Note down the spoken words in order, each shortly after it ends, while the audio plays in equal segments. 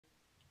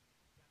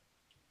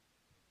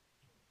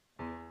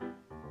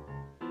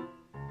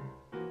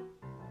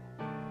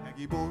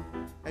Aggie born,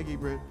 Aggie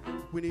bred,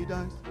 when he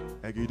dies,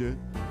 Aggie dead.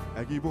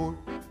 Aggie born,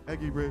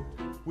 Aggie bred,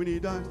 when he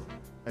dies,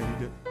 Aggie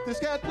dead. This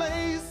cat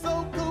plays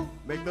so cool,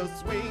 make the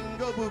swing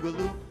go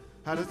boogaloo.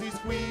 How does he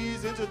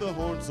squeeze into the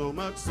horn so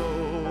much so?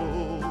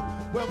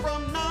 Well,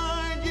 from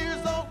 9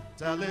 years old,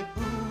 talent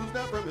oozed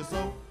out from his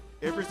soul.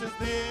 Ever since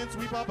then,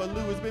 sweet Papa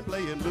Lou has been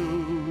playing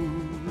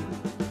Lou.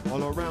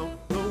 All around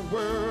the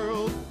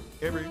world,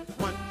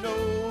 everyone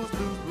knows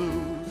Lou's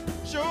blues.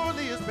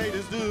 Surely has paid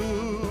his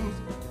dues.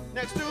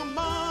 Next to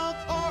monk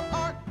or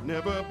art,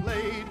 never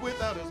played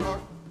without his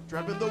heart.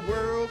 Trapping the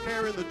world,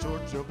 carrying the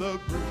torch of the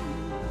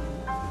groove.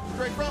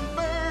 Straight from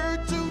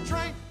bird to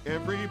train,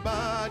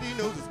 everybody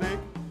knows his name.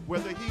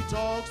 Whether he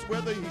talks,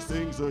 whether he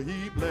sings or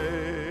he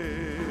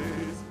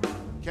plays.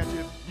 Catch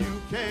if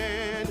you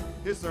can,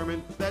 his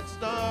sermon that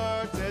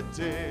starts at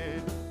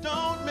 10.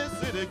 Don't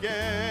miss it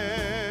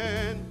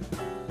again.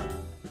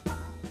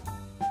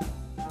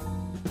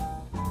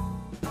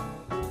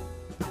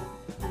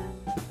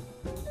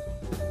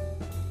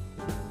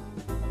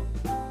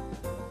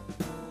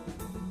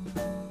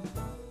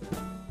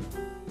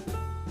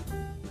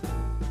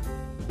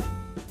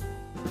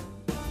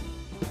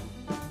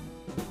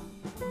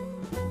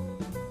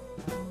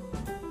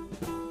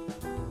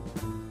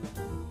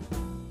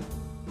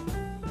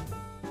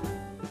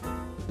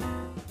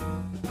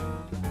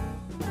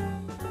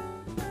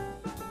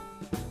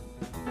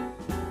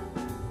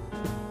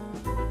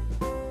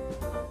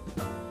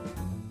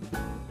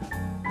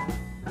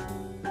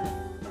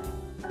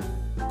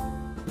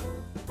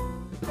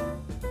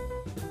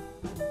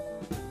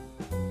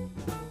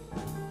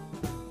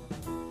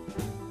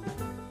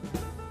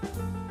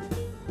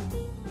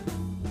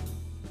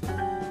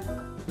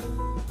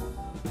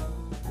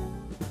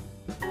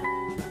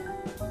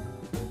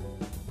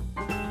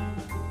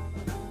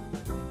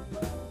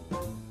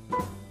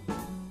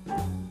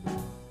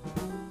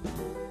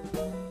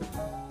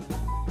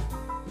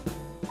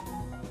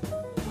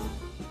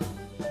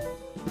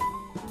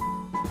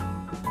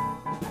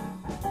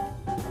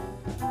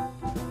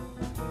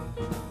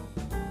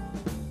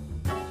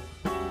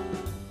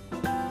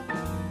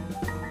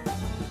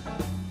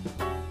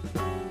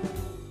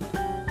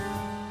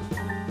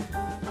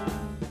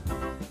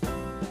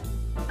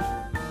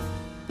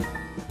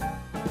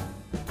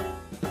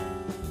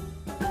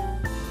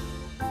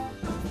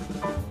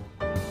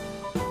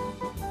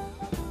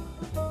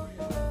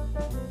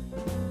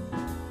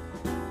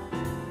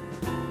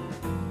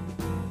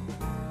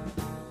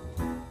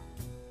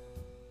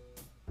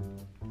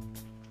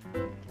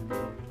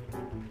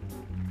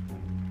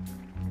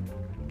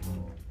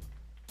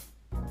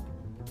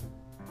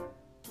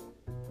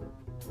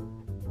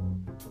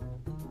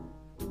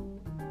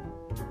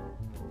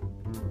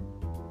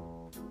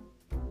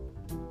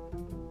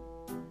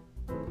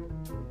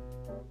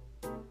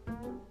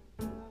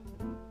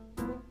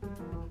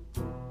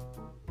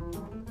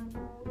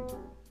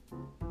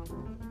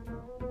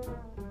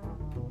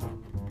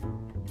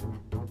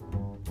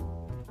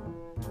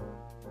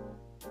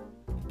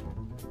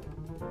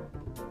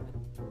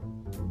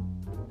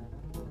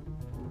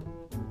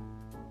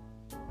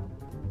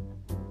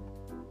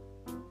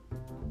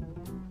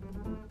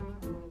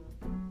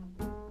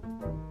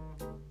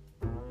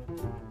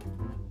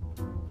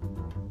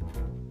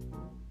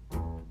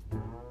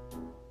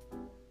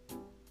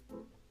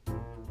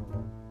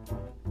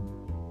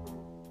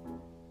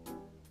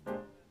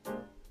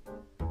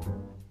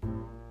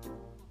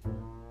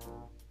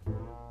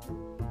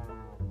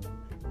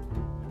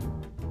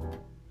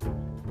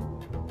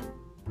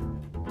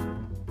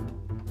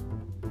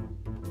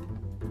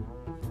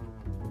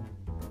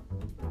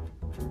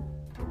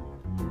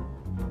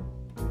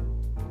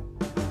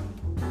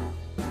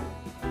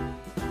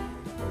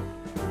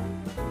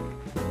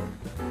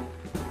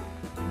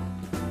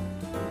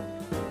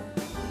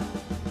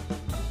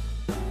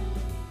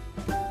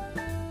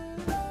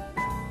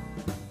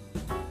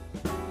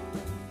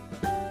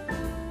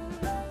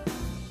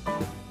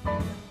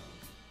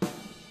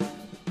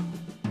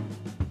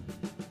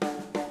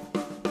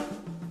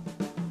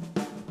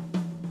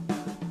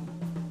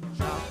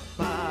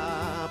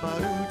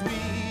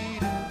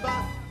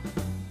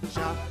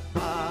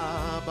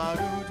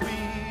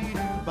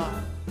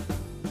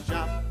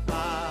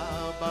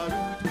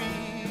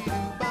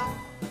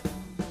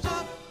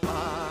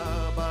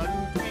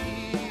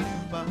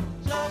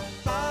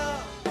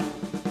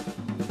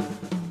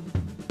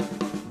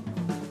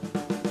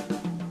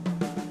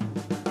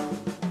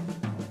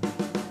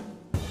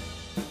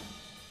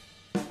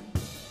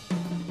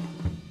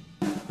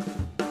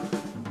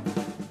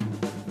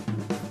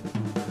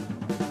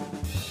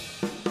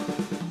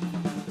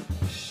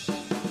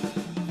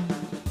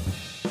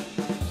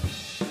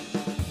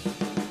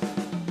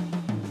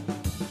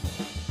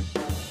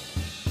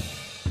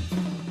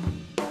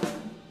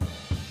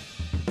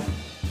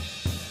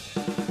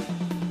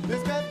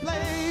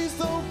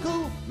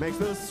 makes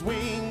the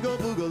swing go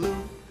boogaloo.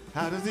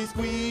 How does he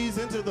squeeze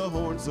into the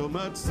horn so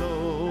much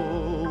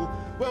so?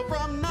 Well,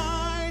 from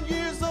 9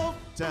 years old,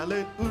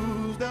 talent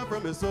oozed out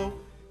from his soul.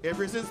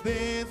 Ever since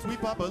then,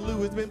 Sweet Papa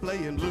Lou has been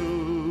playing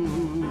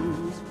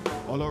blues.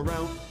 All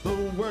around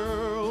the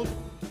world,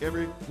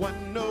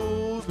 everyone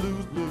knows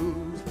Lou's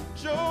blues.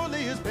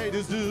 Surely has paid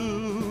his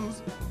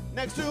dues.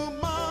 Next to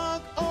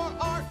Monk or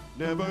Art,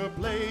 never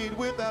played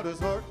without his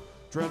heart.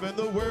 Traveling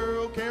the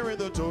world, carrying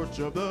the torch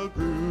of the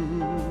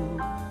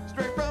groove.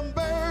 Straight from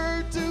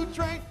bird to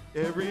train,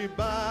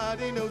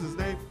 everybody knows his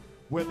name.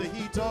 Whether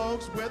he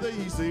talks, whether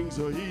he sings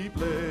or he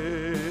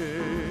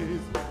plays.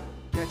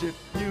 Catch it,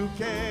 you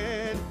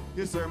can,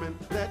 his sermon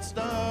that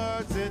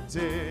starts at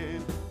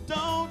 10.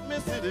 Don't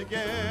miss it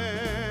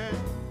again.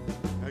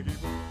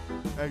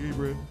 Aggie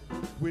bread,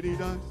 when he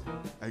dies,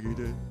 Aggie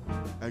dead.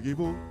 Aggie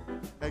born,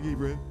 Aggie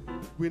bread,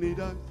 when he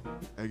dies,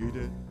 Aggie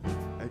dead.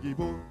 Aggie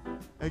born,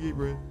 Aggie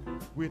bread,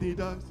 when he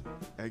dies,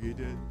 Aggie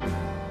dead.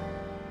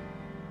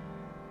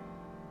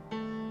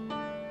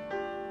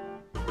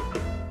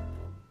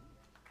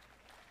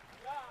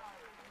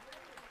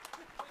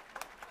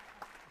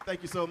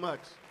 Thank you so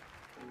much.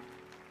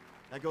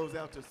 That goes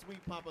out to Sweet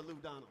Papa Lou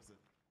Donaldson.